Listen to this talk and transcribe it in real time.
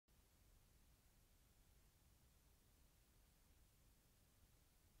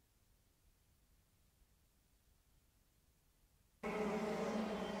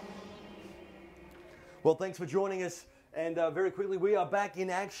Well, thanks for joining us. And very quickly, we are back in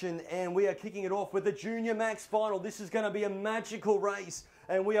action and we are kicking it off with the Junior Max Final. This is going to be a magical race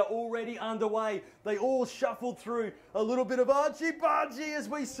and we are already underway. They all shuffled through a little bit of argy-bargy as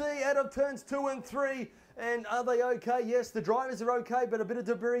we see out of turns 2 and 3. And are they okay? Yes, the drivers are okay, but a bit of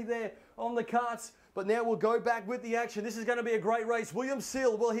debris there on the karts. But now we'll go back with the action. This is going to be a great race. William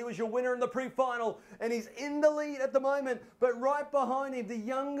Seal, well, he was your winner in the pre-final, and he's in the lead at the moment. But right behind him, the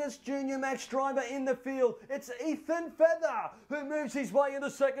youngest Junior Max driver in the field, it's Ethan Feather, who moves his way into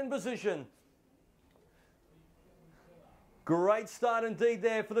second position. Great start indeed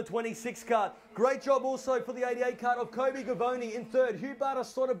there for the 26 kart. Great job also for the 88 kart of Kobe Gavoni in third. Hugh Barter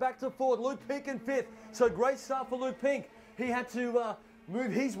sort of back to fourth. Luke Pink in fifth. So great start for Luke Pink. He had to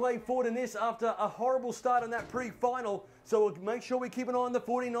move his way forward in this after a horrible start in that pre-final. So we'll make sure we keep an eye on the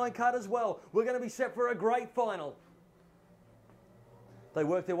 49 kart as well. We're going to be set for a great final. They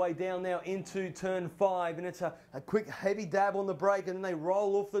work their way down now into turn 5, and it's a quick heavy dab on the brake, and then they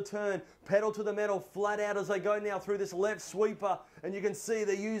roll off the turn, pedal to the metal, flat out as they go now through this left sweeper, and you can see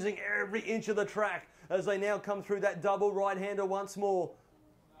they're using every inch of the track as they now come through that double right-hander once more.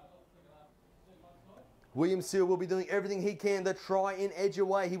 William Seal will be doing everything he can to try and edge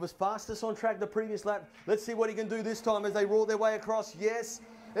away. He was fastest on track the previous lap. Let's see what he can do this time as they roll their way across. Yes,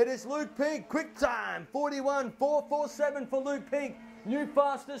 it is Luke Pink. Quick time, 41.447 for Luke Pink. New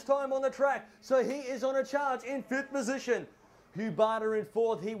fastest time on the track. So he is on a charge in 5th position. Hugh Barter in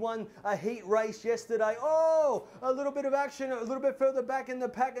 4th. He won a heat race yesterday. Oh, a little bit of action a little bit further back in the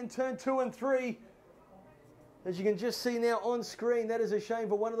pack in turn 2 and 3. As you can just see now on screen, that is a shame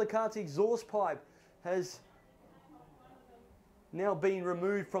for one of the kart's exhaust pipe has now been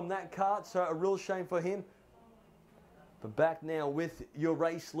removed from that kart, so a real shame for him. But back now with your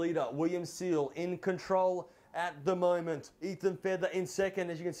race leader, William Seal, in control at the moment. Ethan Feather in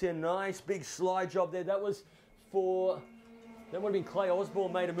second. As you can see, a nice big slide job there. That was for, that would have been Clay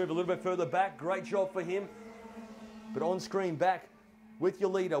Osborne, made a move a little bit further back. Great job for him. But on screen back with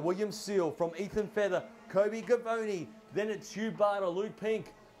your leader, William Seal from Ethan Feather, Kobe Gavoni. Then it's Hugh Barter, Luke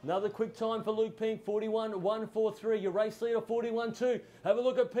Pink. Another quick time for Luke Pink, 41.143. Your race leader, 41.2. Have a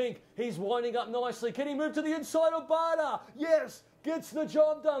look at Pink. He's winding up nicely. Can he move to the inside of Barter? Yes, gets the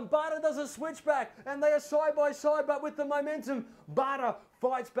job done. Barter does a switchback, and they are side by side, but with the momentum, Barter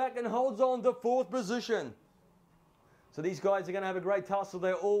fights back and holds on to 4th position. So these guys are going to have a great tussle.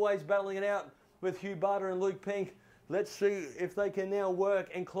 They're always battling it out with Hugh Barter and Luke Pink. Let's see if they can now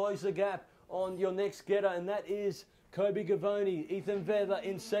work and close the gap on your next getter, and that is Kobe Gavoni. Ethan Feather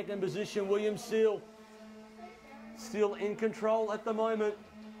in 2nd position. William Seal still in control at the moment.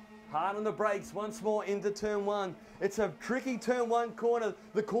 Hard on the brakes once more into turn 1. It's a tricky turn 1 corner.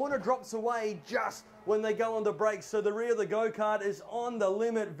 The corner drops away just when they go on the brakes, so the rear of the go-kart is on the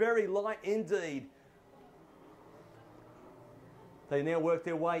limit. Very light indeed. They now work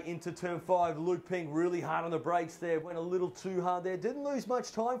their way into turn 5. Luke Pink really hard on the brakes there. Went a little too hard there. Didn't lose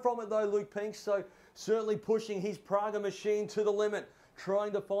much time from it though, Luke Pink. So certainly pushing his Praga machine to the limit.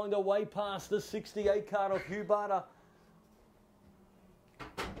 Trying to find a way past the 68 kart of Hugh Barter.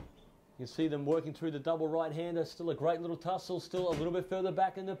 You can see them working through the double right-hander. Still a great little tussle. Still a little bit further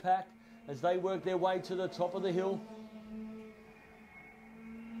back in the pack as they work their way to the top of the hill.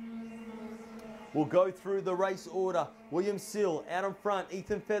 We'll go through the race order. William Seal out in front.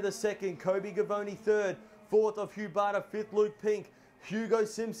 Ethan Feather 2nd. Kobe Gavoni 3rd. 4th of Hugh Barter. 5th Luke Pink. Hugo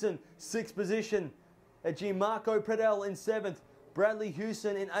Simpson 6th position. Marco Predel in 7th. Bradley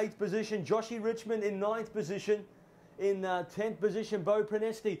Hewson in 8th position. Joshy Richmond in 9th position. In 10th position, Bo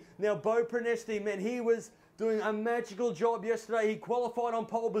Prenesti. Now, Bo Prenesti, man, he was doing a magical job yesterday. He qualified on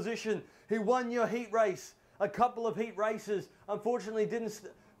pole position. He won your heat race. A couple of heat races. Unfortunately, didn't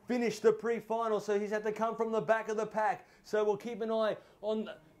finish the pre-final, so he's had to come from the back of the pack. So we'll keep an eye on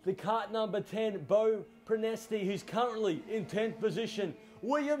the kart number 10, Bo Prenesti, who's currently in 10th position.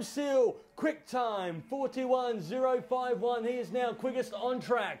 William Seal, quick time, 41.051. He is now quickest on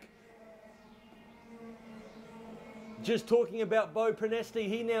track. Just talking about Bo Prenesti,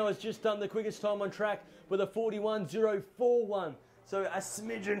 he now has just done the quickest time on track with a 41.041. So a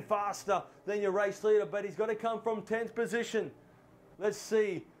smidgen faster than your race leader, but he's got to come from 10th position. Let's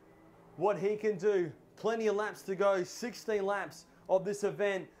see what he can do. Plenty of laps to go, 16 laps of this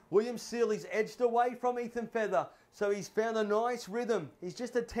event. William Seal, he's edged away from Ethan Feather, so he's found a nice rhythm. He's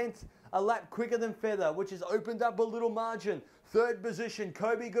just a 10th a lap quicker than Feather, which has opened up a little margin. 3rd position,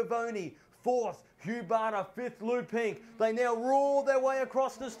 Kobe Gavoni. 4th, Hugh Barter. 5th, Luke Pink. They now roar their way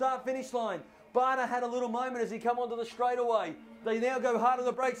across the start-finish line. Barter had a little moment as he come onto the straightaway. They now go hard on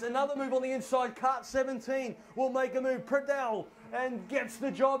the brakes. Another move on the inside. Kart 17 will make a move. Predel and gets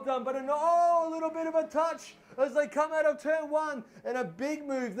the job done. But a little bit of a touch as they come out of turn one, and a big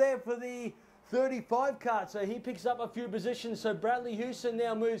move there for the 35 kart. So he picks up a few positions. So Bradley Houston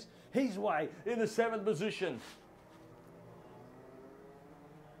now moves his way in the 7th position.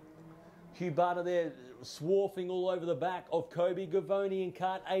 Hugh Barter there swarfing all over the back of Kobe Gavoni in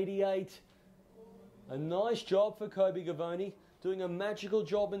kart 88. A nice job for Kobe Gavoni. Doing a magical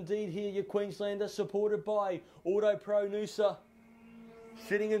job indeed here, your Queenslander, supported by Auto Pro Noosa.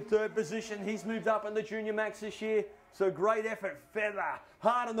 Sitting in 3rd position. He's moved up in the Junior Max this year. So great effort. Feather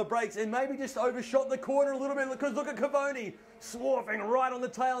hard on the brakes and maybe just overshot the corner a little bit, because look at Cavoni swarfing right on the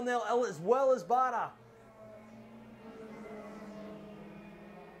tail now, as well as Barter.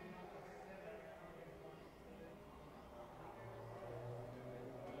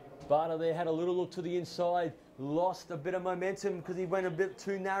 Barter there had a little look to the inside, lost a bit of momentum because he went a bit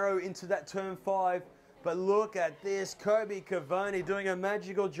too narrow into that turn 5. But look at this, Kobe Cavoni doing a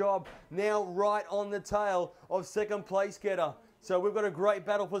magical job, now right on the tail of 2nd place getter. So we've got a great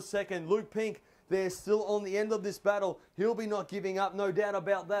battle for 2nd. Luke Pink, they're still on the end of this battle. He'll be not giving up, no doubt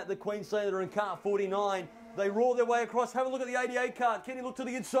about that. The Queenslander in kart 49. They roar their way across. Have a look at the 88 kart. Can he look to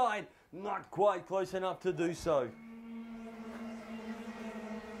the inside? Not quite close enough to do so.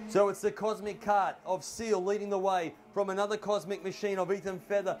 So it's the Cosmic Kart of Seal leading the way from another Cosmic Machine of Ethan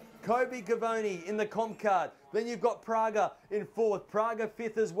Feather. Kobe Gavoni in the Comp Kart. Then you've got Praga in 4th. Praga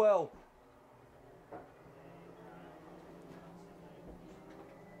 5th as well.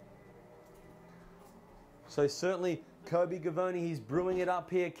 So certainly Kobe Gavoni, he's brewing it up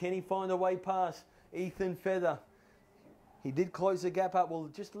here. Can he find a way past Ethan Feather? He did close the gap up. We'll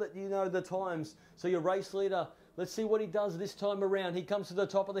just let you know the times. So your race leader, let's see what he does this time around. He comes to the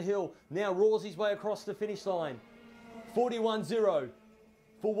top of the hill. Now roars his way across the finish line. 41.0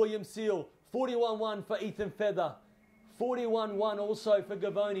 for William Seal. 41.1 for Ethan Feather. 41.1 also for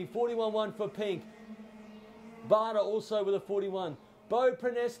Gavoni. 41.1 for Pink. Barter also with a 41. Bo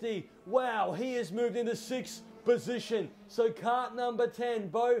Prenesti, wow, he has moved into 6th position. So kart number 10,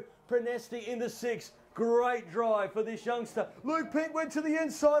 Bo Prenesti in the 6th. Great drive for this youngster. Luke Pink went to the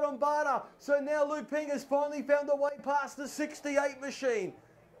inside on Barter. So now Luke Pink has finally found a way past the 68 machine.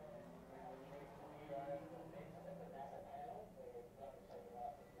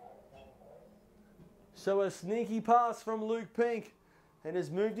 So a sneaky pass from Luke Pink and has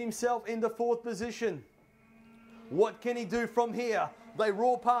moved himself into 4th position. What can he do from here? They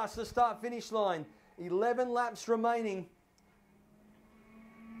roar past the start-finish line. 11 laps remaining.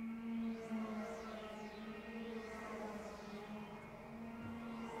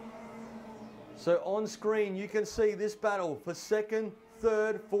 So on screen, you can see this battle for 2nd,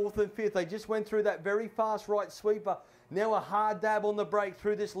 3rd, 4th and 5th. They just went through that very fast right sweeper. Now a hard dab on the brake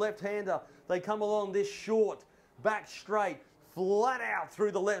through this left-hander. They come along this short, back straight, flat out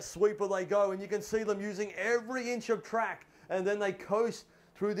through the left sweeper they go. And you can see them using every inch of track. And then they coast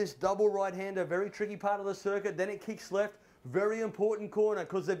through this double right-hander, very tricky part of the circuit. Then it kicks left. Very important corner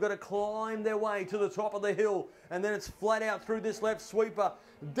because they've got to climb their way to the top of the hill, and then it's flat out through this left sweeper.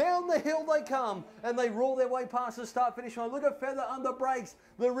 Down the hill they come, and they roll their way past the start-finish line. Look at Feather under brakes.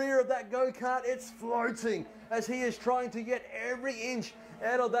 The rear of that go-kart, it's floating as he is trying to get every inch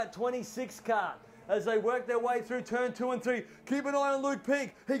out of that 26 kart. As they work their way through turn 2 and 3. Keep an eye on Luke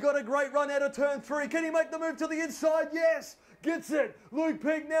Pink. He got a great run out of turn 3. Can he make the move to the inside? Yes! Gets it. Luke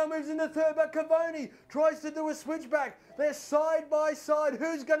Pink now moves into 3rd, but Cavoni tries to do a switchback. They're side by side.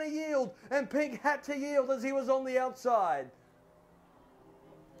 Who's going to yield? And Pink had to yield as he was on the outside.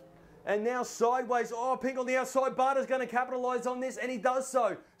 And now sideways. Oh, Pink on the outside. Barter's going to capitalise on this, and he does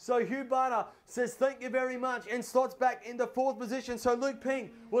so. So Hugh Barter says thank you very much and slots back into 4th position. So Luke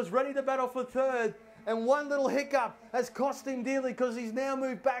Pink was ready to battle for 3rd, and one little hiccup has cost him dearly because he's now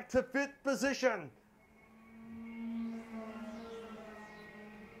moved back to 5th position.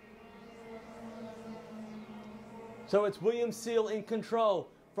 So it's William Seal in control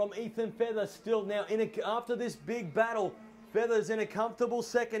from Ethan Feather still now. After this big battle, Feather's in a comfortable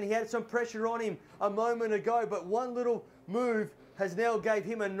 2nd. He had some pressure on him a moment ago, but one little move has now gave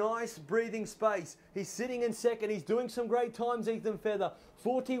him a nice breathing space. He's sitting in 2nd. He's doing some great times, Ethan Feather.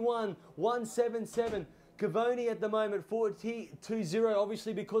 41.177. Cavoni at the moment, 42.0,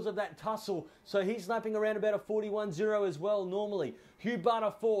 obviously because of that tussle. So he's lapping around about a 41.0 as well normally. Hugh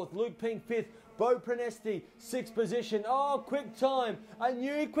Barter 4th, Luke Pink 5th. Bo Prenesti, 6th position. Oh, quick time. A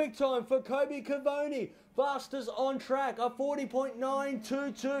new quick time for Kobe Cavoni. Fastest on track, a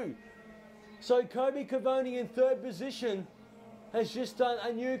 40.922. So Kobe Cavoni in 3rd position has just done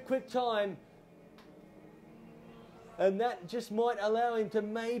a new quick time. And that just might allow him to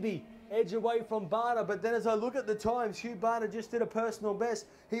maybe edge away from Barter. But then as I look at the times, Hugh Barter just did a personal best.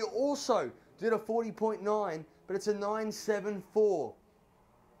 He also did a 40.9, but it's a 9.74.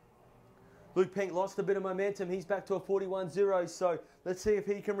 Luke Pink lost a bit of momentum. He's back to a 41.0, so let's see if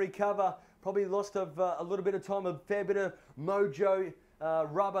he can recover. Probably lost a little bit of time, a fair bit of mojo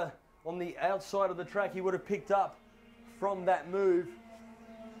rubber on the outside of the track he would have picked up from that move.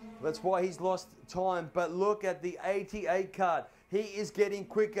 That's why he's lost time. But look at the 88 card. He is getting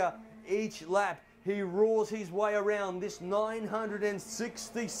quicker each lap. He roars his way around this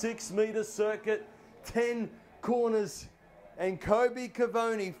 966 metre circuit, 10 corners. And Kobe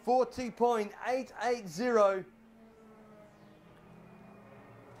Cavoni, 40.880.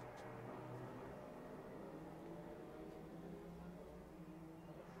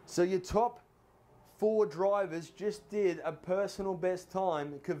 So your top 4 drivers just did a personal best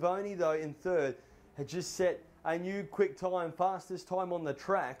time. Cavoni, though, in third, had just set a new quick time, fastest time on the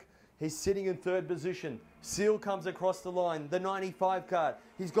track. He's sitting in third position. Seal comes across the line, the 95 card.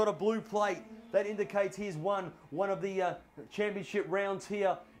 He's got a blue plate. That indicates he's won one of the championship rounds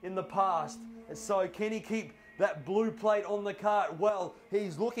here in the past. And so can he keep that blue plate on the cart? Well,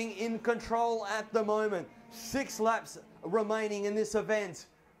 he's looking in control at the moment. 6 laps remaining in this event.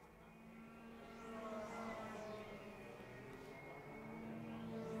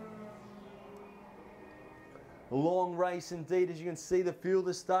 A long race indeed. As you can see, the field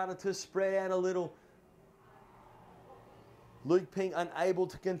has started to spread out a little. Luke Pink unable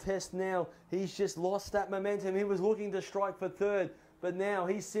to contest now. He's just lost that momentum. He was looking to strike for third, but now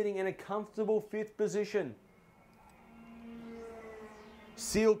he's sitting in a comfortable 5th position.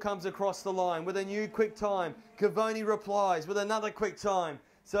 Seal comes across the line with a new quick time. Cavoni replies with another quick time.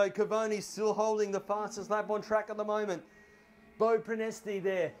 So Cavoni's still holding the fastest lap on track at the moment. Bo Prenesti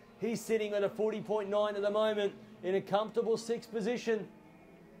there. He's sitting at a 40.9 at the moment in a comfortable 6th position.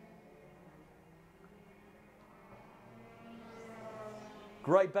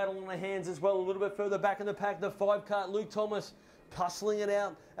 Great battle on the hands as well. A little bit further back in the pack, the 5 cart Luke Thomas tussling it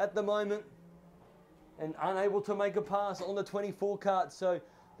out at the moment and unable to make a pass on the 24 cart. So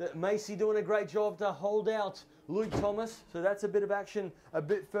Macy doing a great job to hold out Luke Thomas. So that's a bit of action a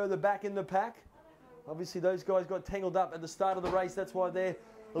bit further back in the pack. Obviously those guys got tangled up at the start of the race. That's why they're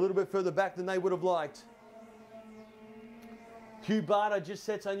a little bit further back than they would have liked. Hugh Barter just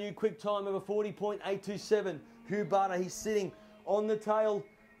sets a new quick time of a 40.827. Hugh Barter, he's sitting on the tail,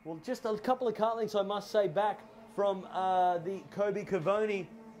 well, just a couple of kart lengths, I must say, back from the Kobe Cavoni.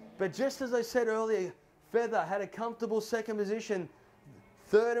 But just as I said earlier, Feather had a comfortable 2nd position.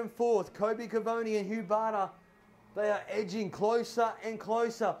 3rd and 4th, Kobe Cavoni and Hugh Barter, they are edging closer and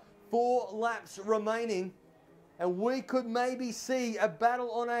closer. 4 laps remaining, and we could maybe see a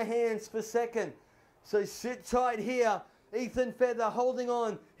battle on our hands for 2nd. So sit tight here. Ethan Feather holding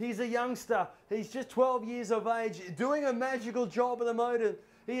on. He's a youngster. He's just 12 years of age, doing a magical job at the motor.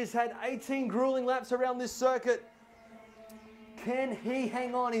 He has had 18 grueling laps around this circuit. Can he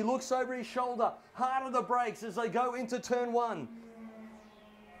hang on? He looks over his shoulder. Hard on the brakes as they go into turn 1.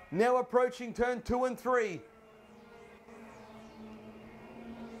 Now approaching turn 2 and 3.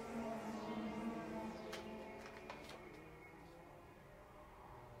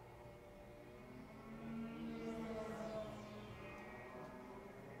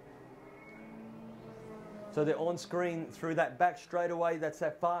 So they're on screen through that back straightaway. That's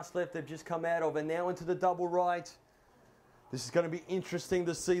that fast left they've just come out of. And now into the double right. This is going to be interesting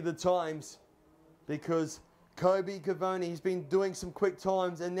to see the times, because Kobe Cavoni, he's been doing some quick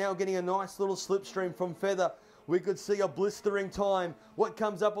times and now getting a nice little slipstream from Feather. We could see a blistering time. What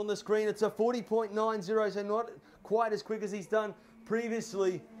comes up on the screen? It's a 40.90, so not quite as quick as he's done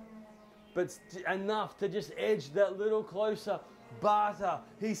previously, but enough to just edge that little closer. Barter,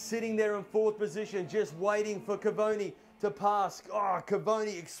 he's sitting there in 4th position, just waiting for Cavoni to pass. Oh,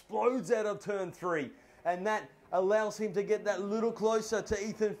 Cavoni explodes out of turn 3, and that allows him to get that little closer to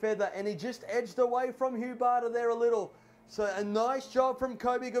Ethan Feather, and he just edged away from Hugh Barter there a little. So a nice job from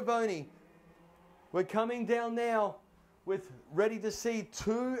Kobe Cavoni. We're coming down now with ready to see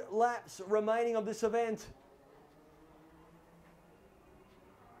 2 laps remaining of this event.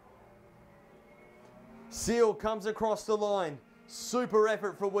 Seal comes across the line. Super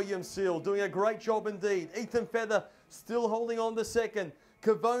effort for William Seal, doing a great job indeed. Ethan Feather still holding on to 2nd.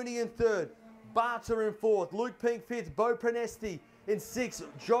 Cavoni in 3rd. Barter in 4th. Luke Pink 5th. Bo Prenesti in 6th.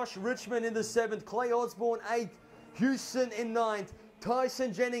 Josh Richmond in the 7th. Clay Osborne 8th. Houston in 9th.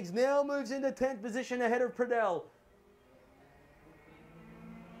 Tyson Jennings now moves into 10th position ahead of Pradell.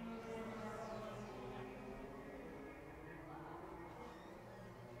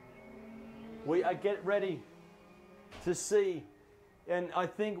 We are getting ready to see And I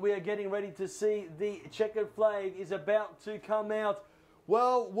think we are getting ready to see the checkered flag is about to come out.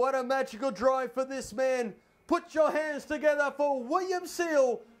 Well, what a magical drive for this man. Put your hands together for William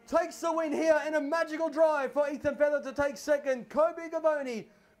Seal. Takes the win here in a magical drive for Ethan Feather to take second. Kobe Gavoni,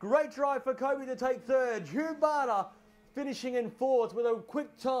 great drive for Kobe to take third. Hugh Barter finishing in fourth with a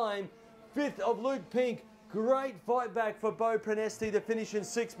quick time. Fifth of Luke Pink. Great fight back for Bo Prenesti to finish in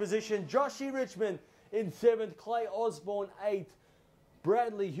sixth position. Joshy Richmond in seventh. Clay Osborne eighth.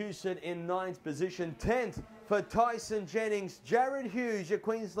 Bradley Houston in ninth position. 10th for Tyson Jennings. Jared Hughes, your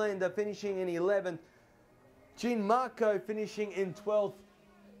Queenslander, finishing in 11th. Jean Marco finishing in 12th.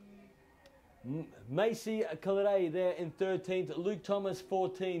 Macy Calere there in 13th. Luke Thomas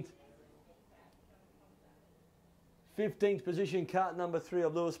 14th. 15th position, cart number 3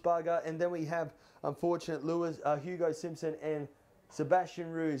 of Lewis Spargo. And then we have, unfortunate, Hugo Simpson and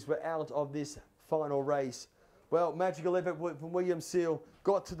Sebastian Ruse were out of this final race. Well, magical effort from William Seal.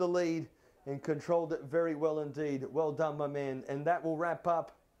 Got to the lead and controlled it very well indeed. Well done, my man. And that will wrap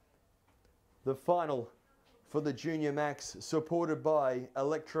up the final for the Junior Max, supported by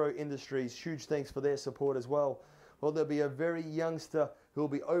Electro Industries. Huge thanks for their support as well. Well, there'll be a very youngster who will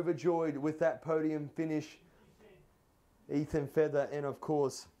be overjoyed with that podium finish. Ethan Feather, and of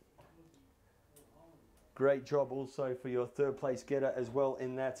course, great job also for your third place getter as well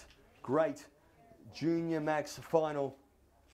in that great Junior Max final.